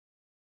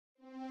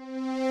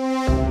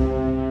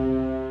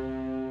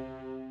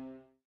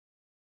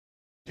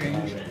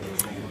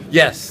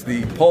Yes,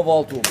 the pole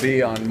vault will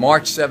be on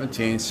March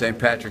 17th, St.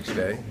 Patrick's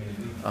Day.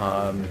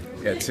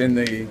 It's in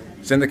the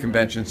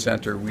convention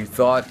center. We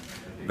thought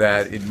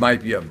that it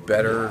might be a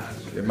better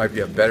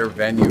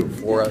venue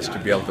for us to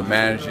be able to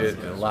manage it.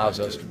 It allows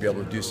us to be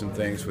able to do some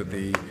things with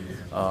the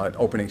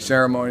opening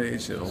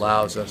ceremonies. It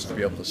allows us to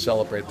be able to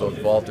celebrate those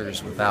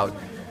vaulters without.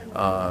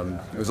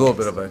 It was a little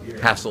bit of a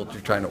hassle to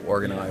trying to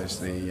organize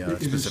the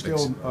specifics. Is there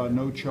still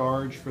no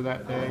charge for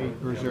that day,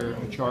 or is there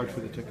a charge for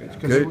the tickets?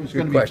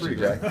 Good question,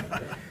 Jack.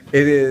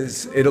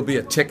 It'll be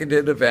a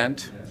ticketed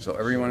event, so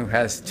everyone who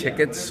has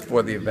tickets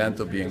for the event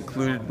will be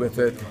included with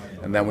it,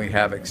 and then we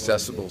have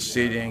accessible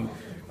seating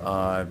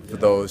for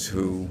those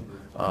who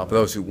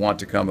want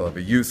to come. We'll have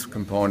a youth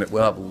component.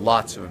 We'll have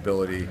lots of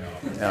ability,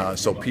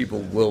 so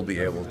people will be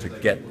able to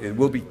get. It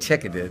will be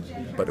ticketed,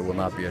 but it will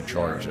not be a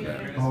charge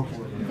event.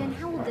 Then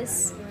how will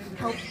this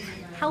help?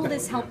 How will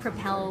this help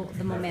propel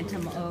the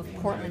momentum of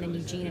Portland and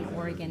Eugene and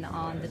Oregon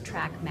on the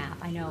track map?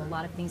 I know a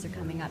lot of things are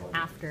coming up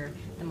after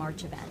the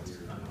March event.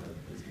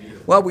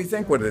 Well, we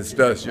think what this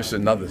does is just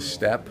another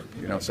step.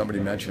 You know, somebody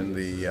mentioned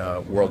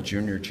the World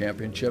Junior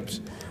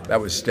Championships.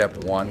 That was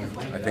step one.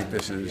 I think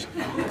this is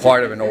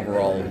part of an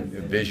overall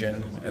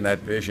vision, and that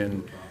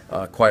vision,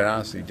 quite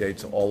honestly,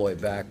 dates all the way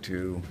back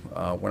to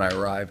when I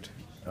arrived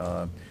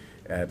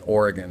at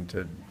Oregon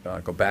to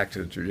go back to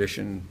the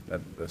tradition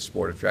that the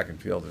sport of track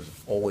and field has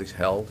always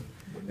held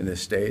in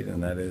this state,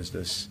 and that is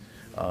this.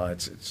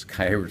 It's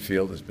Hayward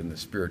Field has been the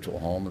spiritual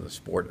home of the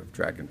sport of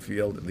track and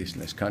field, at least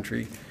in this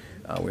country.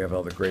 We have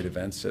other great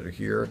events that are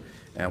here,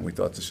 and we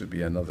thought this would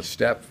be another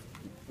step,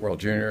 World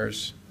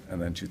Juniors, and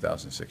then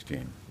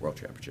 2016 World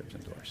Championships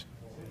indoors.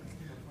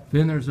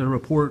 Then there's a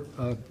report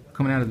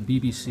coming out of the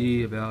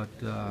BBC about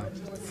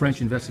French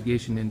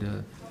investigation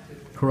into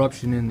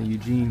corruption in the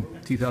Eugene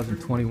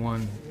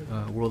 2021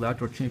 World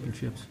Outdoor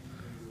Championships.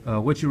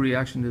 What's your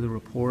reaction to the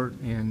report,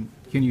 and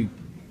can you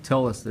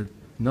tell us that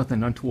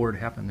nothing untoward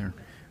happened there?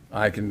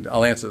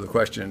 I'll answer the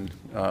question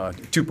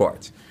two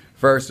parts.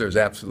 First,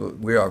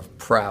 we are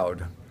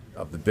proud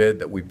of the bid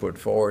that we put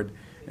forward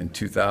in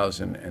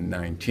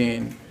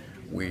 2019.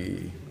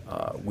 We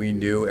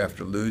knew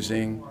after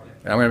losing,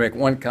 and I'm going to make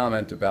one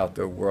comment about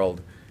the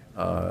World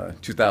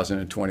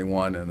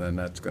 2021, and then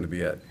that's going to be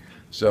it.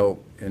 So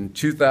in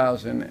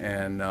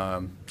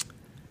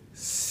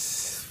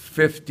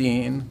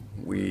 2015,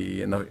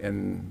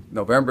 in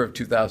November of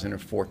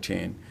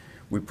 2014,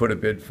 we put a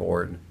bid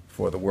forward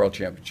for the World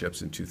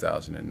Championships in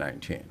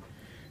 2019.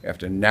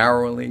 After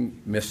narrowly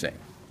missing,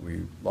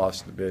 we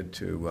lost the bid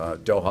to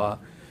Doha,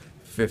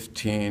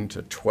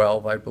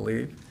 15-12, I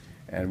believe,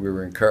 and we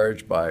were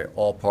encouraged by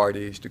all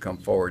parties to come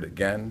forward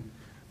again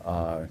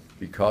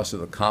because of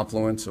the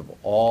confluence of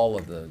all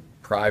of the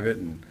private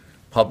and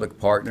public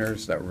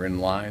partners that were in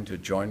line to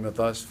join with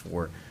us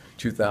for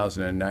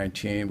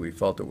 2019. We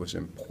felt it was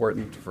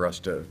important for us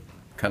to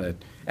and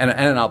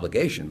an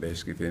obligation,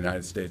 basically, for the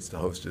United States to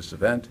host this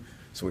event.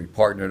 So we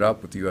partnered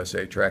up with the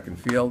USA Track and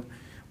Field.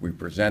 We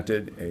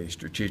presented a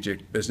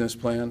strategic business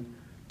plan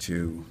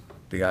to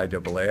the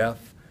IAAF.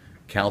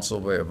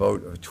 Council, by a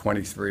vote of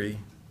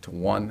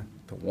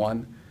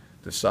 23-1,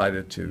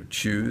 decided to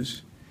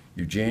choose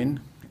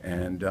Eugene,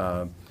 and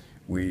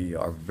we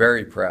are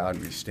very proud.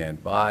 We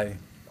stand by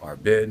our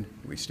bid.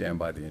 We stand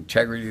by the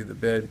integrity of the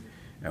bid,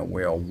 and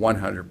we are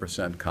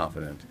 100%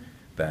 confident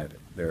that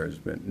there has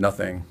been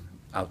nothing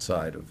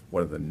outside of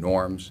what are the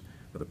norms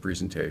for the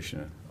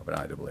presentation of an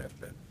IAAF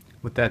bid.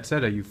 With that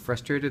said, are you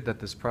frustrated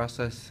that this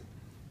process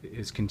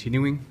is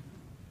continuing?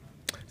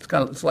 It's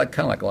kind of like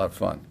a lot of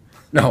fun.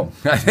 No,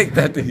 I think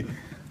that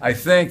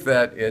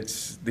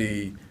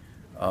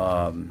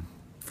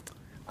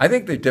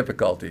the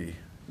difficulty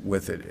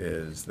with it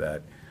is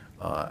that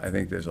I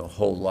think there's a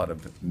whole lot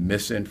of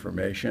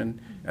misinformation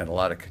and a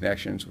lot of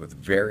connections with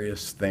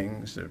various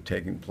things that have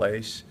taken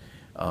place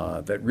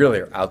that really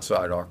are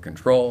outside our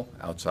control,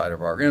 outside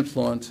of our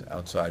influence,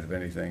 outside of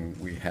anything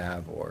we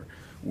have or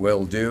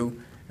will do.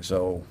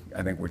 So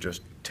I think we're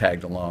just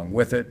tagged along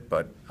with it,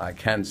 but I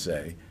can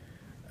say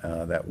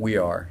that we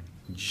are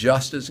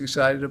just as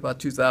excited about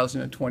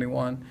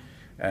 2021,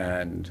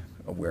 and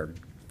we're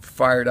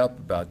fired up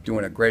about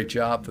doing a great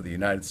job for the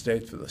United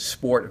States, for the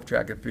sport of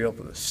track and field,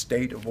 for the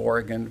state of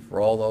Oregon, for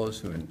all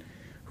those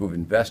who've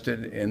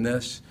invested in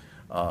this.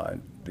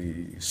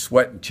 The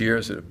sweat and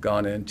tears that have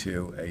gone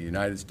into a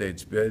United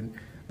States bid.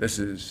 This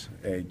is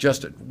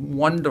just a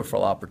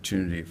wonderful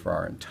opportunity for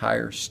our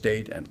entire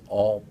state and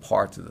all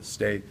parts of the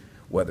state,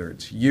 whether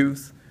it's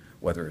youth,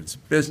 whether it's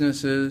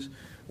businesses,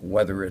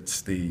 whether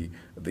it's the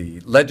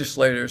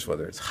legislators,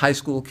 whether it's high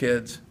school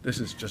kids. This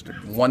is just a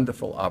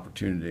wonderful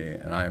opportunity,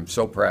 and I am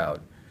so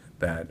proud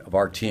of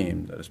our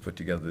team that has put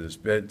together this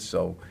bid.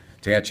 So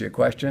to answer your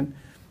question,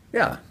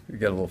 yeah, you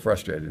get a little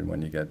frustrated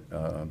when you get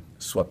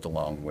swept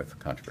along with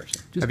controversy.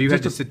 Have you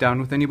had to sit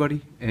down with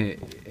anybody?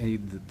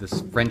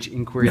 This French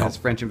inquiry, No. This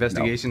French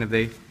investigation, No. have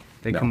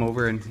they No. come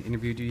over and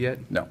interviewed you yet?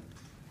 No.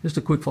 Just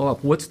a quick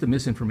follow-up. What's the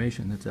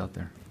misinformation that's out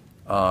there?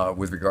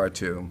 With regard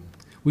to?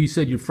 Well, you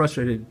said you're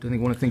frustrated. I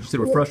think one of the things you said,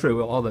 we're frustrated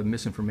with all the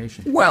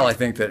misinformation. Well, I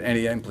think that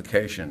any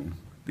implication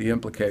the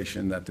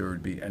implication that there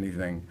would be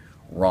anything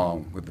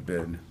wrong with the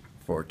bid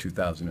for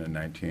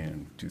 2019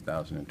 and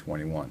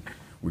 2021.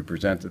 We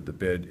presented the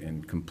bid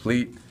in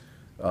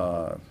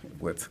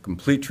with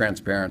complete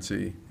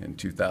transparency in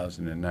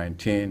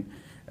 2019,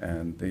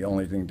 and the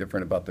only thing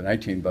different about the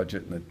 19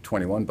 budget and the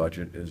 21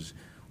 budget is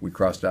we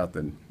crossed out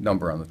the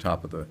number on the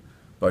top of the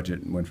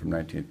budget and went from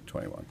 19 to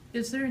 21.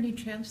 Is there any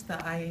chance the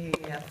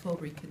IAAF will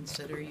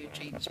reconsider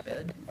Eugene's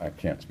bid? I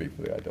can't speak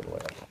for the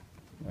IAAF.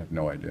 I have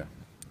no idea.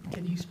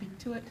 Can you speak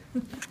to it?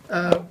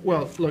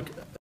 Well, look,